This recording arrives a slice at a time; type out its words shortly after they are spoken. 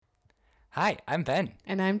Hi, I'm Ben,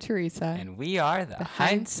 And I'm Teresa. and we are the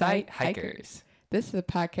Hindsight Hikers. This is a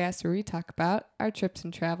podcast where we talk about our trips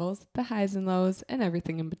and travels, the highs and lows, and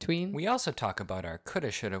everything in between. We also talk about our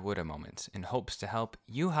coulda, shoulda, woulda moments in hopes to help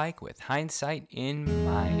you hike with hindsight in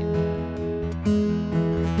mind.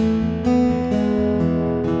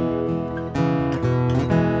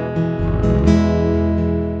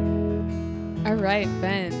 All right,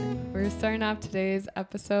 Ben. We're starting off today's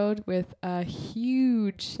episode with a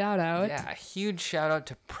huge shout out. Yeah, a huge shout out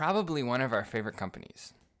to probably one of our favorite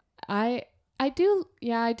companies. I do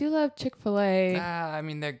love Chick-fil-A. I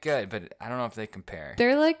mean, they're good, but I don't know if they compare.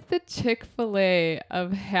 They're like the Chick-fil-A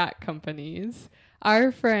of hat companies.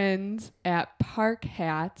 Our friends at Park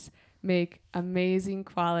Hats make amazing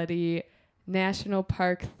quality national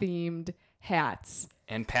park themed hats.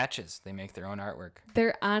 And patches. They make their own artwork.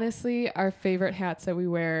 They're honestly our favorite hats that we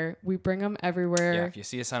wear. We bring them everywhere. Yeah, if you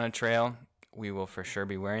see us on a trail, we will for sure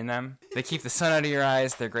be wearing them. They keep the sun out of your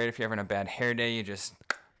eyes. They're great if you're having a bad hair day. You just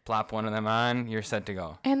plop one of them on. You're set to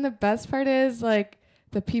go. And the best part is, like,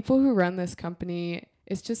 the people who run this company,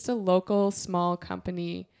 it's just a local small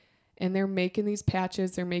company. And they're making these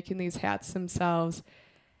patches. They're making these hats themselves.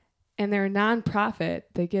 And they're a nonprofit.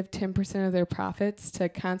 They give 10% of their profits to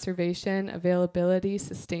conservation, availability,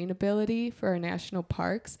 sustainability for our national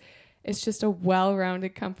parks. It's just a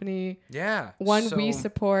well-rounded company. Yeah. One we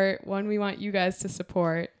support, one we want you guys to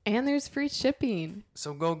support. And there's free shipping.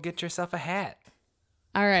 So go get yourself a hat.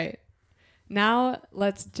 All right. Now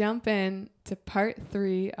let's jump in to part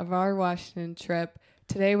 3 of our Washington trip.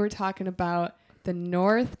 Today we're talking about the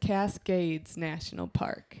North Cascades National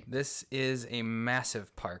Park. This is a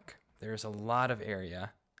massive park. There's a lot of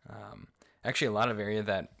area. Actually, a lot of area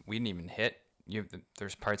that we didn't even hit.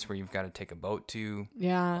 There's parts where you've got to take a boat to.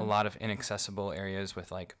 Yeah. A lot of inaccessible areas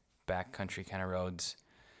with like backcountry kind of roads.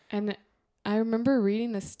 And I remember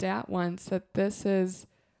reading a stat once that this is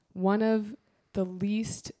one of the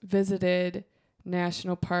least visited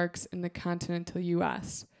national parks in the continental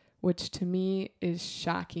U.S., which to me is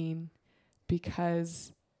shocking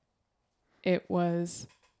because it was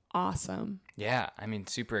awesome. Yeah, I mean,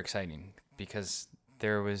 super exciting because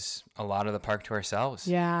there was a lot of the park to ourselves.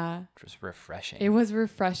 Yeah. Which was refreshing. It was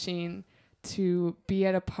refreshing to be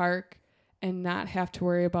at a park and not have to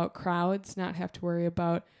worry about crowds, not have to worry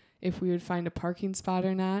about if we would find a parking spot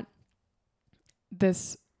or not.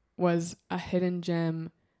 This was a hidden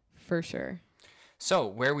gem for sure. So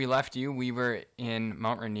where we left you, we were in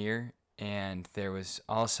Mount Rainier, and there was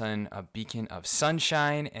all of a sudden a beacon of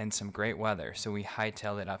sunshine and some great weather. So we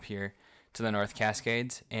hightailed it up here to the North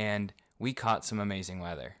Cascades, and we caught some amazing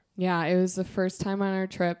weather. Yeah, it was the first time on our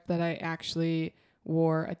trip that I actually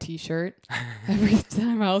wore a t-shirt. Every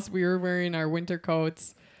time else we were wearing our winter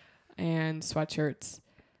coats and sweatshirts.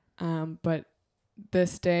 But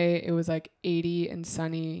this day it was like 80 and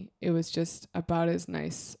sunny. It was just about as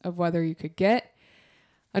nice of weather you could get.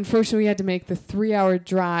 Unfortunately, we had to make the 3-hour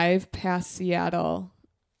drive past Seattle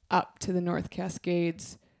up to the North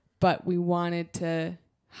Cascades, but we wanted to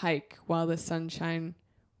hike while the sunshine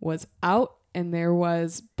was out, and there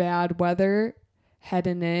was bad weather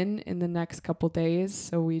heading in the next couple days,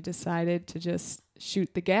 so we decided to just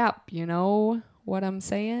shoot the gap. You know what I'm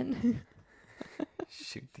saying?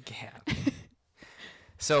 Shoot the gap.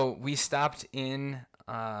 So we stopped in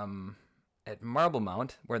at Marble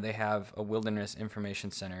Mount, where they have a wilderness information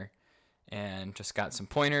center, and just got some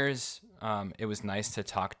pointers. It was nice to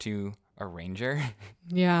talk to a ranger.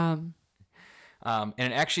 Yeah. And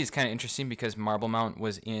it actually is kind of interesting because Marble Mount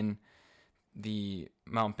was in the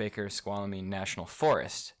Mount Baker Squalmie National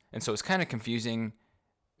Forest. And so it's kind of confusing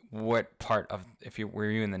what part of, were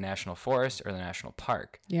you in the National Forest or the National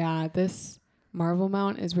Park? Yeah, this Marble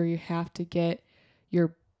Mount is where you have to get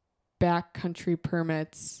your backcountry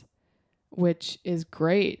permits, which is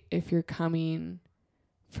great if you're coming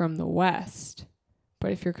from the west.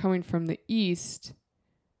 But if you're coming from the east,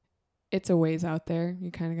 it's a ways out there. You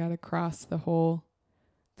kind of got to cross the whole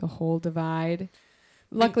divide.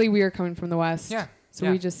 Luckily, we were coming from the west. Yeah. So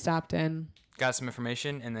we just stopped in. Got some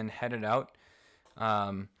information and then headed out.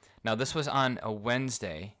 Now, this was on a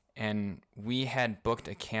Wednesday, and we had booked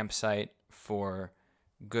a campsite for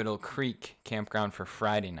Goodall Creek Campground for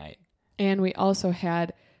Friday night. And we also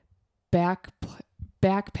had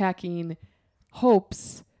backpacking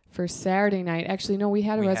hopes for Saturday night. Actually, no, we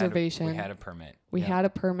had a reservation. We had a permit. We had a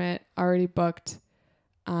permit already booked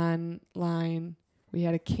online. We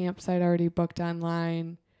had a campsite already booked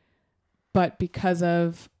online. But because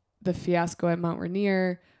of the fiasco at Mount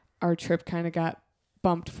Rainier, our trip kind of got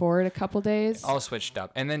bumped forward a couple days. All switched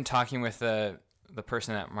up. And then talking with the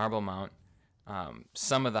person at Marble Mount,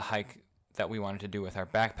 some of the hike that we wanted to do with our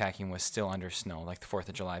backpacking was still under snow, like the 4th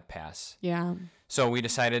of July pass. Yeah. So we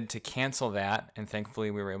decided to cancel that, and thankfully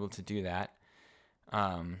we were able to do that.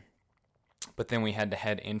 But then we had to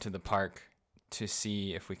head into the park to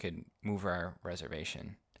see if we could move our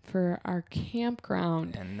reservation. For our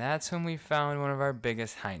campground. And that's when we found one of our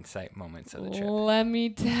biggest hindsight moments of the trip. Let me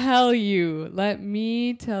tell you,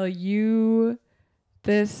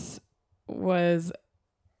 this was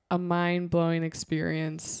a mind-blowing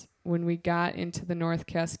experience. When we got into the North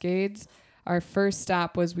Cascades, our first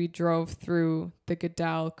stop was we drove through the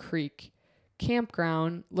Goodell Creek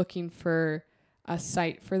campground looking for a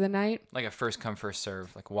site for the night. Like a first come, first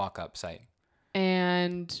serve, like walk-up site.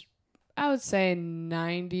 And I would say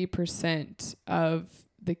 90% of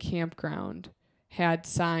the campground had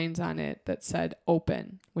signs on it that said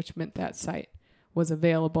open, which meant that site was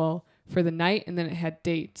available for the night. And then it had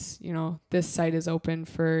dates, this site is open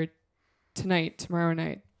for tonight, tomorrow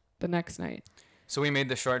night, the next night. So we made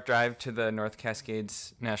the short drive to the North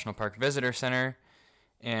Cascades National Park Visitor Center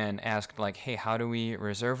and asked, hey, how do we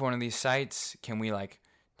reserve one of these sites? Can we,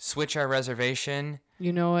 switch our reservation?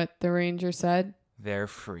 You know what the ranger said? They're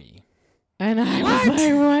free. And I was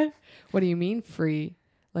like, what? What do you mean free?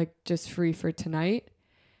 Just free for tonight?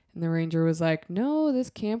 And the ranger was like, no, this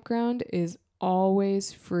campground is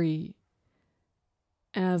always free.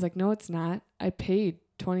 And I was like, no, it's not. I paid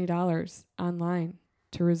 $20 online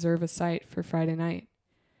to reserve a site for Friday night.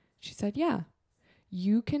 She said, yeah,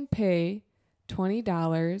 you can pay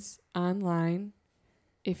 $20 online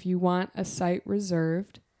if you want a site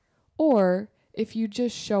reserved, or if you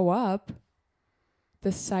just show up,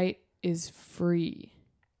 the site is free.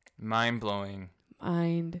 Mind blowing.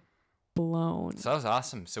 Mind blown. So that was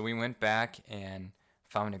awesome. So we went back and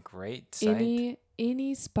found a great site.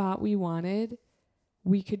 Any spot we wanted,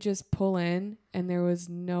 we could just pull in, and there was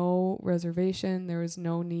no reservation. There was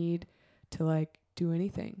no need to do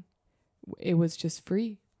anything. It was just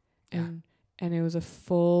free. Yeah. And it was a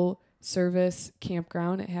full service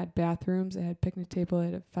campground. It had bathrooms, it had picnic table, it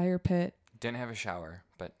had a fire pit. Didn't have a shower,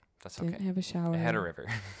 but that's okay. Didn't have a shower. It had a river.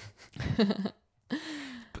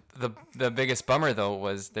 But the biggest bummer, though,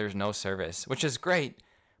 was there's no service, which is great,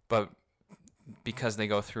 but because they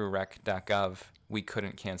go through rec.gov, we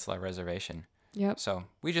couldn't cancel our reservation. Yep. So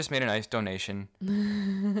we just made a nice donation to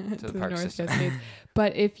the park North system. Cascades.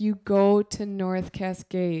 But if you go to North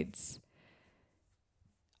Cascades,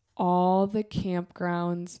 all the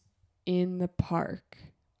campgrounds in the park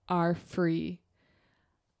are free,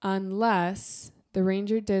 unless the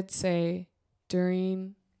ranger did say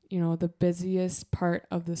during the busiest part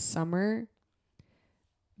of the summer,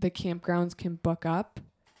 the campgrounds can book up.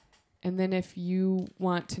 And then if you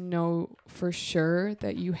want to know for sure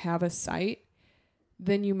that you have a site,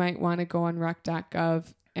 then you might want to go on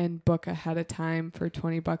rec.gov and book ahead of time for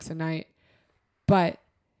 $20 a night. But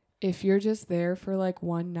if you're just there for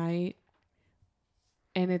one night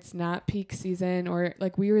and it's not peak season, or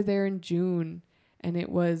we were there in June and it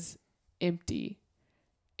was empty,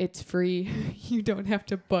 it's free. You don't have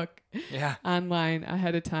to book online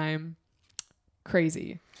ahead of time.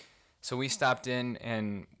 Crazy. So we stopped in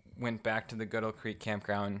and went back to the Goodell Creek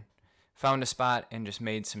campground, found a spot, and just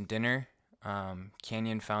made some dinner.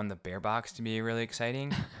 Canyon found the bear box to be really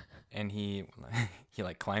exciting, and he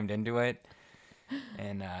climbed into it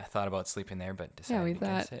and thought about sleeping there, but decided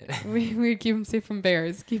against it. we'd keep him safe from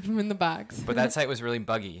bears, keep him in the box. But that site was really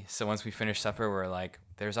buggy, so once we finished supper, we're like,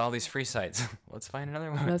 there's all these free sites. Let's find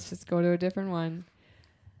another one. Let's just go to a different one.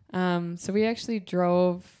 So we actually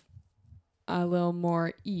drove a little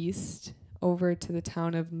more east over to the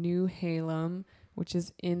town of New Halem, which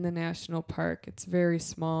is in the national park. It's very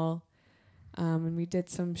small. And we did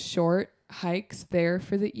some short hikes there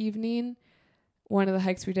for the evening. One of the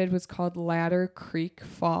hikes we did was called Ladder Creek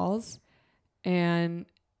Falls, and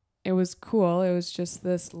it was cool. It was just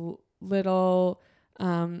this little,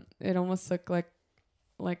 it almost looked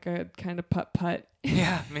like a kind of putt-putt.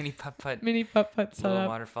 Yeah, mini putt-putt. Mini putt-putt setup. Little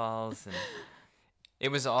waterfalls. And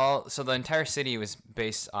it was so the entire city was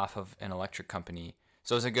based off of an electric company.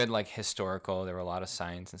 So it was a good, historical, there were a lot of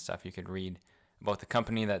signs and stuff you could read about the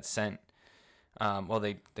company that sent,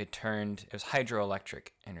 they turned, it was hydroelectric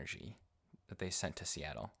energy that they sent to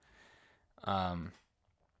Seattle.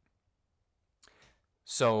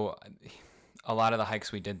 So a lot of the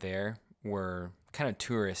hikes we did there were kind of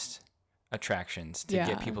tourist attractions to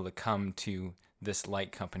get people to come to this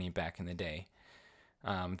light company back in the day.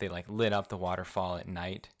 They lit up the waterfall at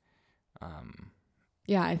night.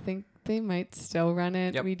 Yeah, I think they might still run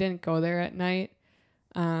it. Yep. We didn't go there at night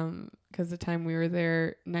because the time we were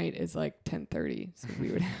there, night is 10:30, so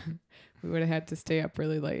we would have had to stay up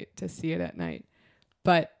really late to see it at night.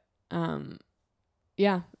 But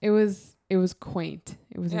Yeah, it was quaint.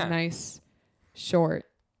 It was Yeah. a nice, short,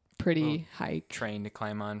 pretty Little hike. Train to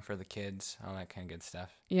climb on for the kids, all that kind of good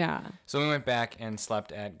stuff. Yeah. So we went back and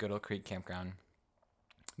slept at Goodall Creek Campground.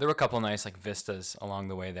 There were a couple nice like vistas along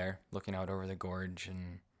the way there, looking out over the gorge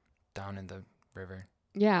and down in the river.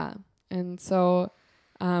 Yeah. And so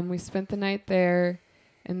we spent the night there,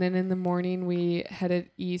 and then in the morning we headed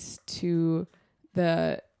east to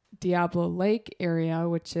the Diablo Lake area,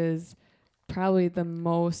 which is probably the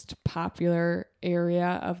most popular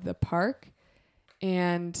area of the park.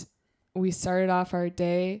 And we started off our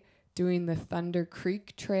day doing the Thunder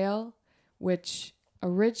Creek Trail, which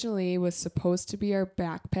originally was supposed to be our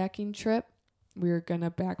backpacking trip. We were going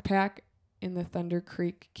to backpack in the Thunder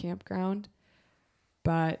Creek campground,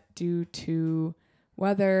 but due to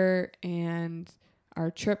weather and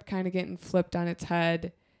our trip kind of getting flipped on its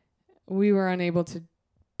head, we were unable to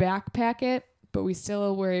backpack it, but we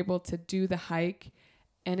still were able to do the hike,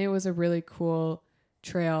 and it was a really cool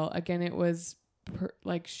trail. Again, it was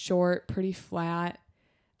short, pretty flat.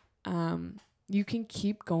 You can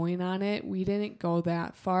keep going on it. We didn't go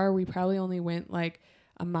that far. We probably only went like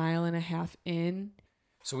a mile and a half in.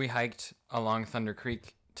 So we hiked along Thunder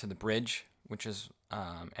Creek to the bridge, which is,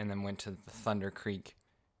 and then went to the Thunder Creek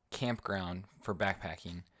campground for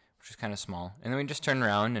backpacking, which was kind of small. And then we just turned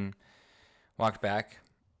around and walked back.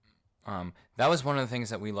 That was one of the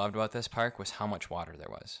things that we loved about this park was how much water there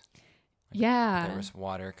was. Yeah. There was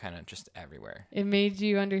water kind of just everywhere. It made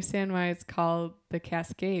you understand why it's called the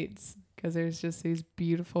Cascades, because there's just these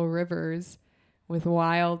beautiful rivers with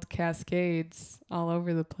wild cascades all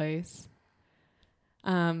over the place.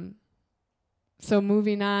 So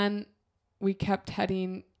moving on, we kept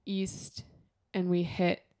heading east and we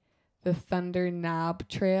hit the Thunder Knob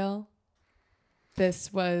Trail.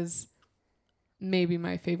 This was maybe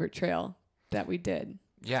my favorite trail that we did.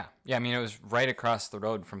 Yeah. I mean, it was right across the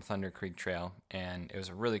road from Thunder Creek Trail, and it was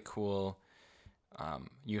a really cool.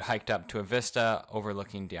 You hiked up to a vista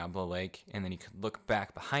overlooking Diablo Lake, and then you could look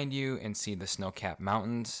back behind you and see the snow-capped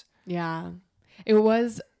mountains. Yeah, it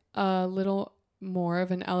was a little more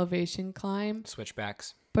of an elevation climb,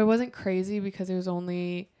 Switchbacks. but it wasn't crazy because it was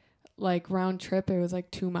only like round trip. It was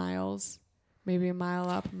like 2 miles, maybe a mile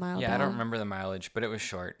up, a mile down. Yeah, I don't remember the mileage, but it was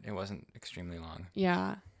short. It wasn't extremely long.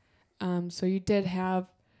 Yeah. So you did have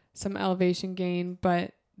some elevation gain,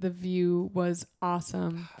 but the view was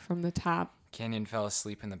awesome from the top. Kenyon fell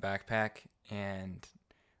asleep in the backpack, and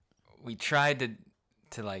we tried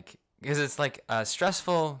to like, because it's like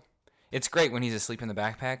stressful. It's great when he's asleep in the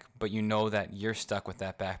backpack, but you know that you're stuck with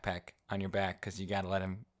that backpack on your back because you got to let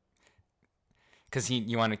him, because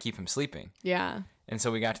you want to keep him sleeping. Yeah. And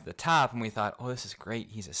so we got to the top, and we thought, oh, this is great.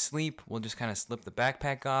 He's asleep. We'll just kind of slip the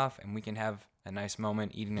backpack off, and we can have a nice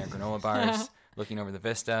moment eating our granola bars, looking over the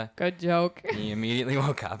vista. Good joke. He immediately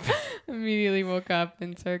woke up. Immediately woke up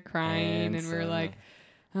and started crying, and we were like,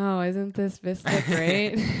 oh, isn't this vista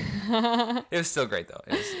great? It was still great, though.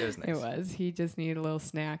 It was nice. It was. He just needed a little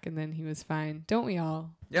snack, and then he was fine. Don't we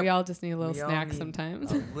all? Yep. We all just need a little We all snack need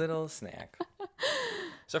sometimes. A little snack.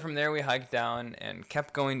 So from there, we hiked down and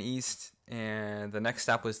kept going east, and the next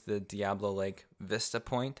stop was the Diablo Lake Vista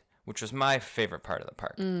Point, which was my favorite part of the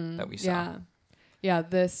park that we saw. Yeah,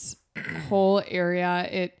 this whole area,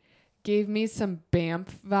 it gave me some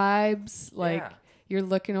Banff vibes. Like, you're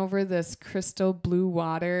looking over this crystal blue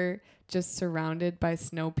water just surrounded by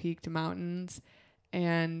snow-peaked mountains,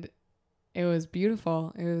 and it was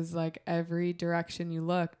beautiful. It was like every direction you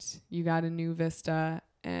looked, you got a new vista,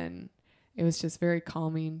 and it was just very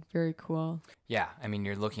calming, very cool. Yeah, I mean,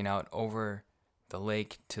 you're looking out over the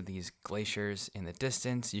lake to these glaciers in the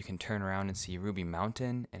distance. You can turn around and see Ruby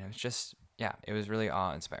Mountain, and it was just, it was really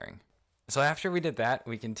awe-inspiring. So after we did that,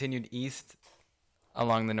 we continued east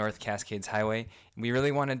along the North Cascades Highway. We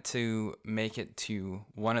really wanted to make it to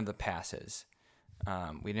one of the passes.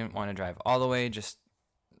 We didn't want to drive all the way just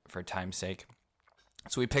for time's sake.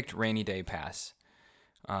 So we picked Rainy Day Pass.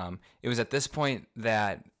 It was at this point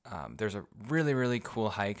that there's a really, really cool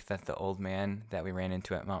hike that the old man that we ran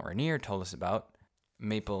into at Mount Rainier told us about,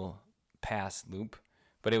 Maple Pass Loop,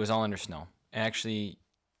 but it was all under snow. And actually,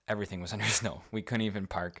 everything was under snow. We couldn't even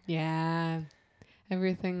park. Yeah,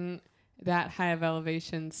 everything that high of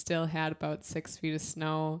elevation still had about 6 feet of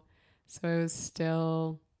snow, so it was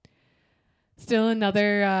still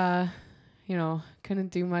another, couldn't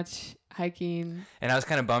do much hiking. And I was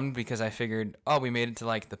kind of bummed because I figured, we made it to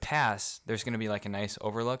like the pass. There's going to be like a nice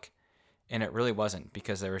overlook. And it really wasn't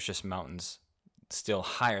because there was just mountains still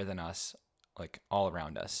higher than us, like all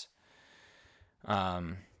around us.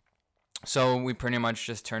 So we pretty much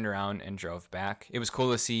just turned around and drove back. It was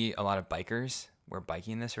cool to see a lot of bikers. were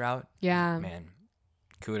biking this route. Yeah. Man,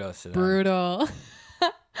 kudos to them. Brutal.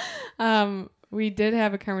 We did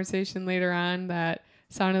have a conversation later on that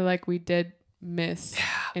sounded like we did miss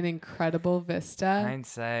an incredible vista.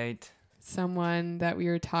 Hindsight. Someone that we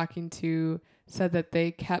were talking to said that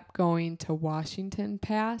they kept going to Washington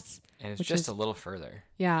Pass. And it's just a little further.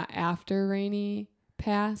 Yeah, after Rainy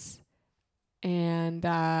Pass. And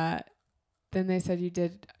then they said you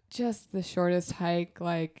did just the shortest hike,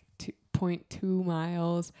 like 2.2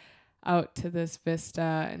 miles out to this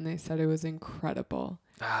vista. And they said it was incredible.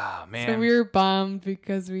 Ah, man. So we were bummed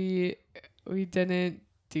because we didn't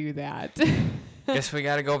do that. Guess we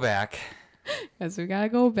got to go back. Yes, we got to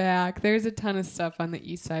go back. There's a ton of stuff on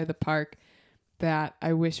the east side of the park that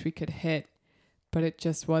I wish we could hit, but it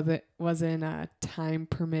just wasn't time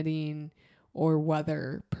permitting or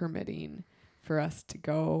weather permitting for us to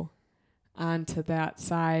go onto that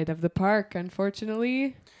side of the park,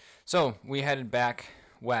 unfortunately. So we headed back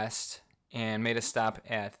west and made a stop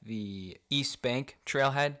at the East Bank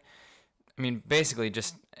trailhead. I mean, basically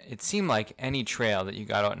just, it seemed like any trail that you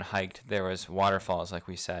got out and hiked, there was waterfalls, like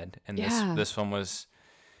we said. And this one was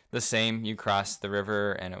the same. You crossed the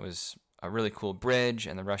river, and it was a really cool bridge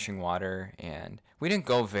and the rushing water. And we didn't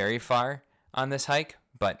go very far on this hike,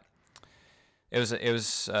 but it was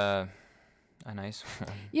a nice one.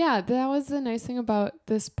 Yeah, that was the nice thing about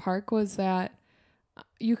this park was that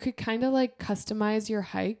you could kind of like customize your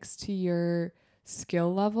hikes to your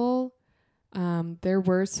skill level. There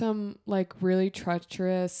were some like really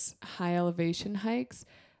treacherous high elevation hikes,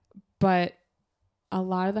 but a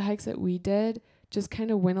lot of the hikes that we did just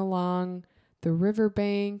kind of went along the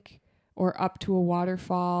riverbank or up to a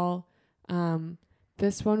waterfall.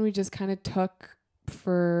 This one we just kind of took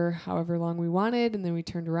for however long we wanted, and then we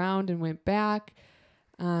turned around and went back.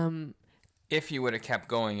 If you would have kept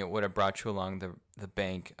going, it would have brought you along the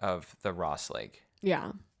bank of the Ross Lake.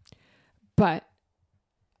 Yeah. But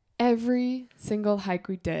every single hike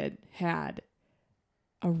we did had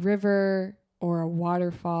a river or a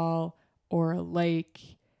waterfall or a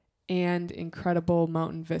lake and incredible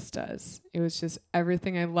mountain vistas. It was just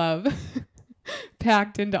everything I love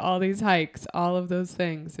packed into all these hikes, all of those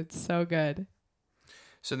things. It's so good.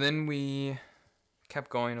 So then we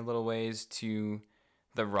kept going a little ways to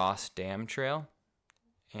the Ross Dam Trail,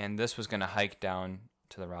 and this was going to hike down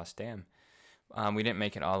to the Ross Dam. We didn't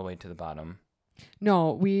make it all the way to the bottom.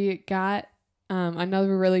 No, we got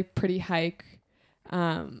another really pretty hike,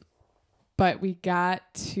 but we got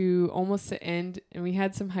to almost the end, and we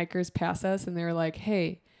had some hikers pass us, and they were like,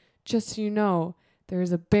 hey, just so you know,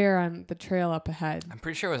 there's a bear on the trail up ahead. I'm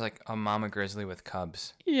pretty sure it was like a mama grizzly with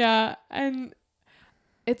cubs. Yeah, and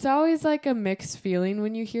it's always like a mixed feeling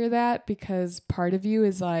when you hear that, because part of you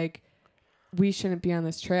is like, we shouldn't be on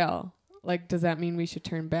this trail. Like, does that mean we should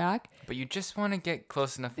turn back? But you just want to get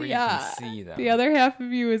close enough where you can see them. The other half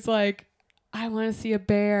of you is like, I want to see a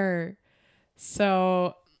bear.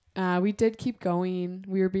 So we did keep going.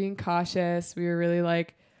 We were being cautious. We were really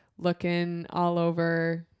like looking all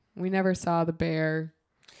over. We never saw the bear.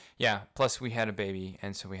 Yeah, plus we had a baby,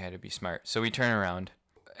 and so we had to be smart. So we turned around.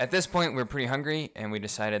 At this point, we were pretty hungry, and we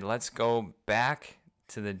decided, let's go back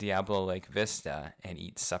to the Diablo Lake Vista and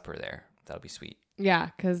eat supper there. That'll be sweet. Yeah,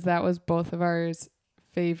 because that was both of ours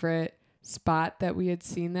favorite spot that we had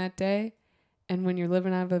seen that day. And when you're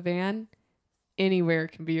living out of a van, anywhere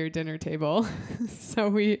can be your dinner table. So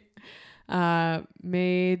we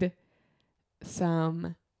made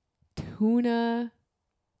some tuna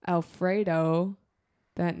Alfredo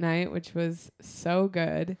that night, which was so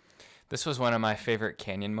good. This was one of my favorite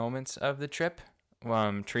canyon moments of the trip.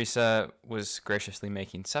 Teresa was graciously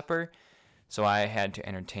making supper, so I had to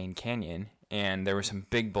entertain Canyon, and there were some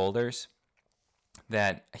big boulders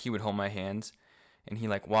that he would hold my hands, and he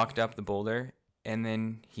like walked up the boulder, and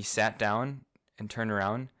then he sat down and turned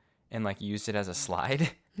around and like used it as a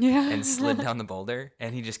slide. Yeah. And slid down the boulder,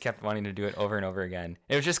 and he just kept wanting to do it over and over again.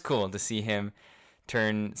 It was just cool to see him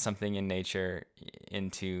turn something in nature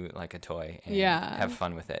into like a toy and have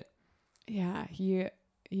fun with it. Yeah, he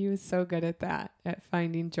was so good at that, at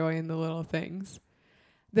finding joy in the little things.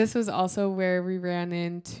 This was also where we ran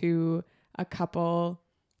into a couple,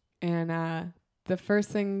 and the first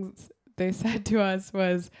things they said to us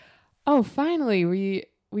was, "Oh, finally,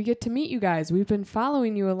 we get to meet you guys. We've been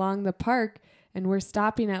following you along the park, and we're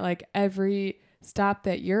stopping at like every stop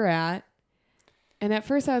that you're at." And at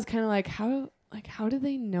first I was kind of like, how do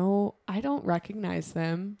they know? I don't recognize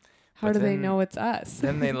them. How do they know it's us?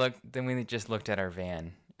 Then we just looked at our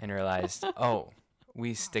van and realized, oh,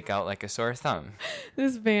 we stick out like a sore thumb.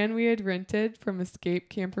 This van we had rented from Escape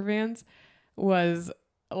Camper Vans was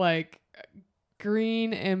like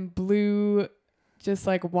green and blue just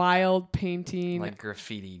like wild painting Like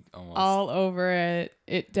graffiti almost. all over it.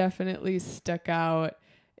 It definitely stuck out.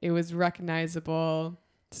 It was recognizable.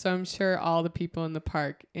 So I'm sure all the people in the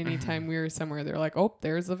park, anytime we were somewhere, they're like, oh,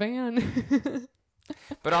 there's a van.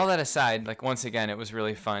 But all that aside, like once again, it was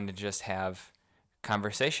really fun to just have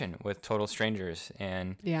conversation with total strangers.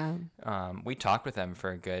 And Yeah. we talked with them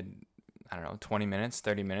for a good, I don't know, 20 minutes,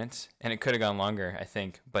 30 minutes. And it could have gone longer, I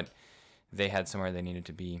think. But they had somewhere they needed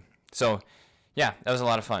to be. So, yeah, that was a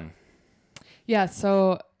lot of fun. Yeah,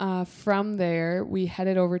 so from there, we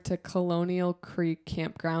headed over to Colonial Creek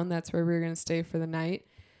Campground. That's where we were going to stay for the night.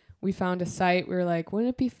 We found a site. We were like,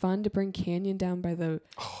 wouldn't it be fun to bring Canyon down by the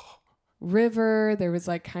river? There was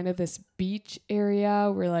like kind of this beach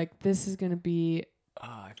area. We're like, this is going to be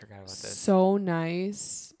I forgot about this. so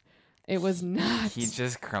nice. It was not. He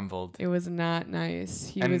just crumbled. It was not nice.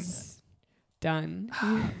 He was done.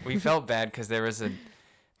 We felt bad because there was a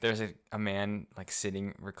man like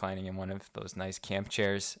sitting, reclining in one of those nice camp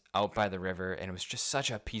chairs out by the river, and it was just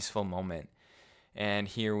such a peaceful moment. And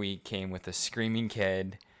here we came with a screaming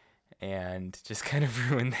kid and just kind of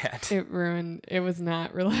ruined that. It was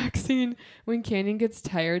not relaxing. When Canyon gets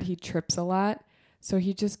tired, he trips a lot. So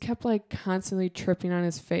he just kept like constantly tripping on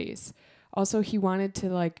his face. Also, he wanted to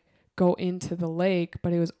like go into the lake,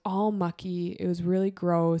 but it was all mucky. It was really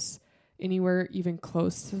gross. Anywhere even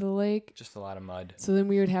close to the lake. Just a lot of mud. So then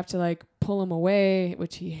we would have to like pull him away,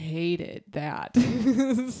 which he hated that.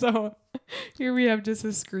 So here we have just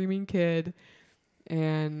a screaming kid,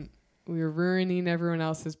 and we were ruining everyone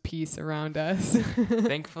else's peace around us.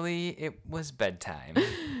 Thankfully, it was bedtime.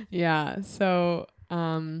 Yeah. So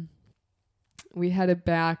we headed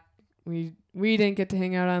back. We didn't get to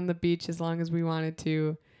hang out on the beach as long as we wanted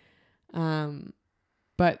to.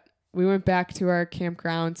 But we went back to our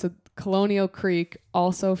campground. So Colonial Creek,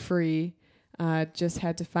 also free. Just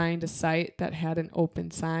had to find a site that had an open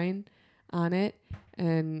sign on it.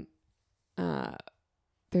 And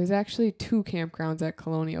there's actually 2 campgrounds at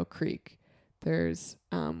Colonial Creek. There's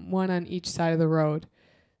one on each side of the road.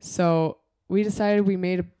 So we decided we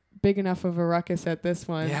made a big enough of a ruckus at this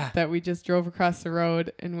one that we just drove across the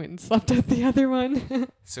road and went and slept at the other one.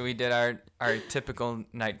 So we did our typical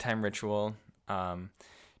nighttime ritual.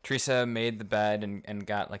 Teresa made the bed and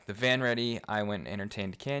got like the van ready. I went and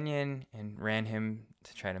entertained Canyon and ran him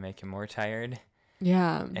to try to make him more tired.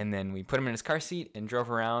 Yeah. And then we put him in his car seat and drove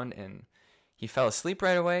around, and he fell asleep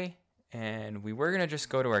right away. And we were going to just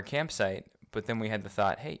go to our campsite, but then we had the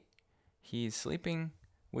thought, hey, he's sleeping.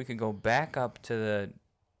 We could go back up to the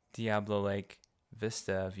Diablo Lake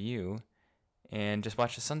Vista view and just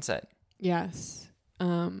watch the sunset. Yes.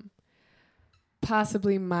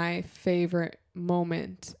 Possibly my favorite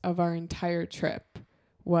moment of our entire trip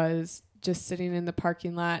was just sitting in the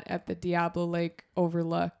parking lot at the Diablo Lake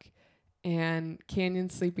overlook, and Canyon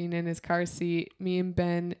sleeping in his car seat. Me and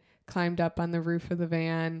Ben climbed up on the roof of the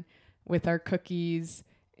van with our cookies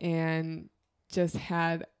and just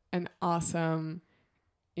had an awesome,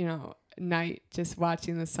 night just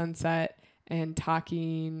watching the sunset and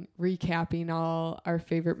talking, recapping all our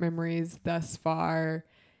favorite memories thus far.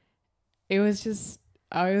 It was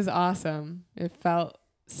awesome. It felt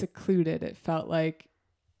secluded. It felt like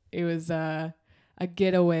it was a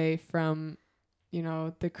getaway from,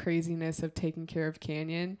 the craziness of taking care of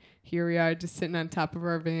Canyon. Here we are just sitting on top of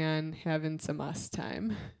our van having some us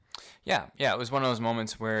time. Yeah. It was one of those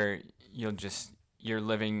moments where you're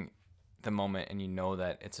living the moment and you know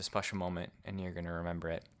that it's a special moment and you're going to remember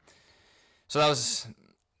it. So that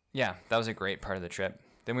was a great part of the trip.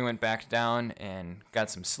 Then we went back down and got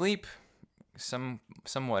some sleep.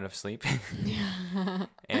 Somewhat of sleep.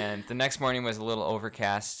 And the next morning was a little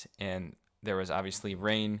overcast, and there was obviously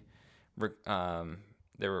rain. There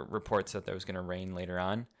were reports that there was going to rain later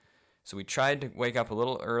on. So we tried to wake up a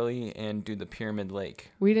little early and do the Pyramid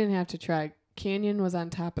Lake. We didn't have to try. Canyon was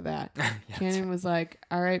on top of that. Yeah, Canyon was like,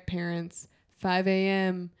 all right, parents, 5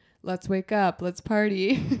 a.m., let's wake up, let's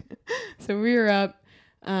party. So we were up.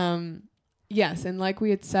 Yes, and like we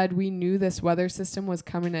had said, we knew this weather system was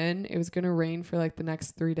coming in. It was going to rain for like the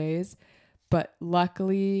next 3 days. But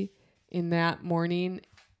luckily, in that morning,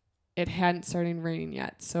 it hadn't started raining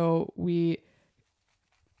yet. So we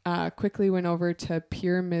quickly went over to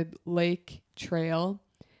Pyramid Lake Trail.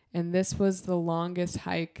 And this was the longest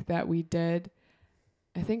hike that we did,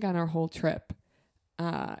 I think, on our whole trip.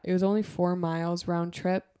 It was only 4 miles round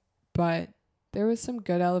trip, but there was some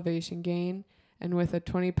good elevation gain. And with a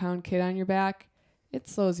 20-pound kid on your back, it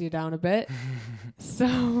slows you down a bit.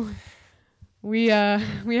 So we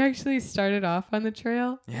actually started off on the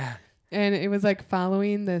trail. Yeah. And it was like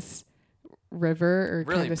following this river or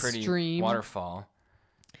really kind of pretty stream. Waterfall.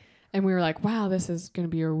 And we were like, wow, this is going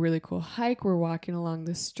to be a really cool hike. We're walking along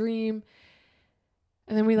the stream.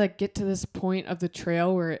 And then we like get to this point of the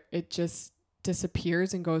trail where it just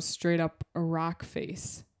disappears and goes straight up a rock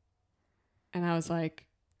face. And I was like,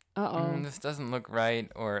 uh-oh. This doesn't look right.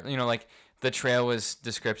 Or, like the trail was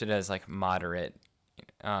described as like moderate.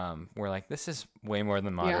 We're like, this is way more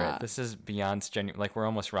than moderate. Yeah. This is beyond strenuous. Like, we're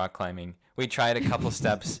almost rock climbing. We tried a couple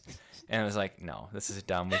steps and it was like, no, this is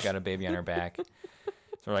dumb. We've got a baby on our back. So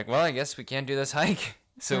we're like, well, I guess we can't do this hike.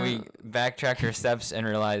 So we backtracked our steps and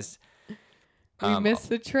realized we missed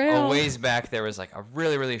the trail. A ways back, there was like a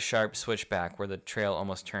really, really sharp switchback where the trail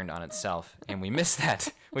almost turned on itself. And we missed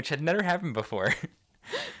that, which had never happened before.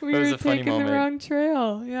 We were taking the wrong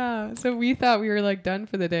trail. Yeah. So we thought we were like done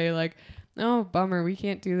for the day. Like, oh, bummer. We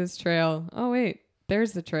can't do this trail. Oh, wait.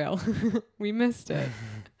 There's the trail. We missed it.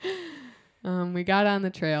 We got on the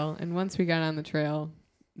trail. And once we got on the trail,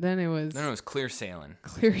 then it was clear sailing.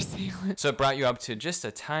 Clear sailing. So it brought you up to just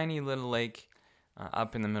a tiny little lake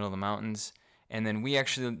up in the middle of the mountains. And then we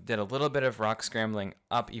actually did a little bit of rock scrambling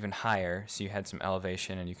up even higher. So you had some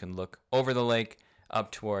elevation and you can look over the lake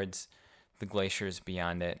up towards the glaciers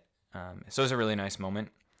beyond it. So it was a really nice moment.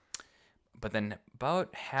 But then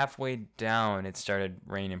about halfway down, it started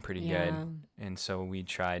raining pretty good. And so we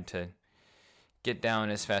tried to get down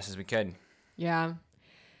as fast as we could. Yeah.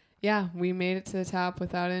 Yeah, we made it to the top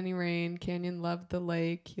without any rain. Canyon loved the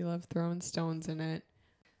lake. He loved throwing stones in it.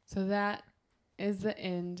 So that is the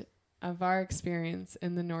end of our experience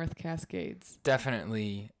in the North Cascades.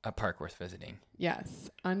 Definitely a park worth visiting. Yes,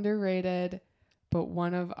 underrated, but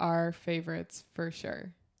one of our favorites for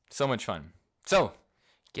sure. So much fun. So,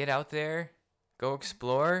 get out there, go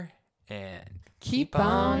explore, and keep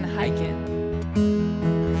on hiking.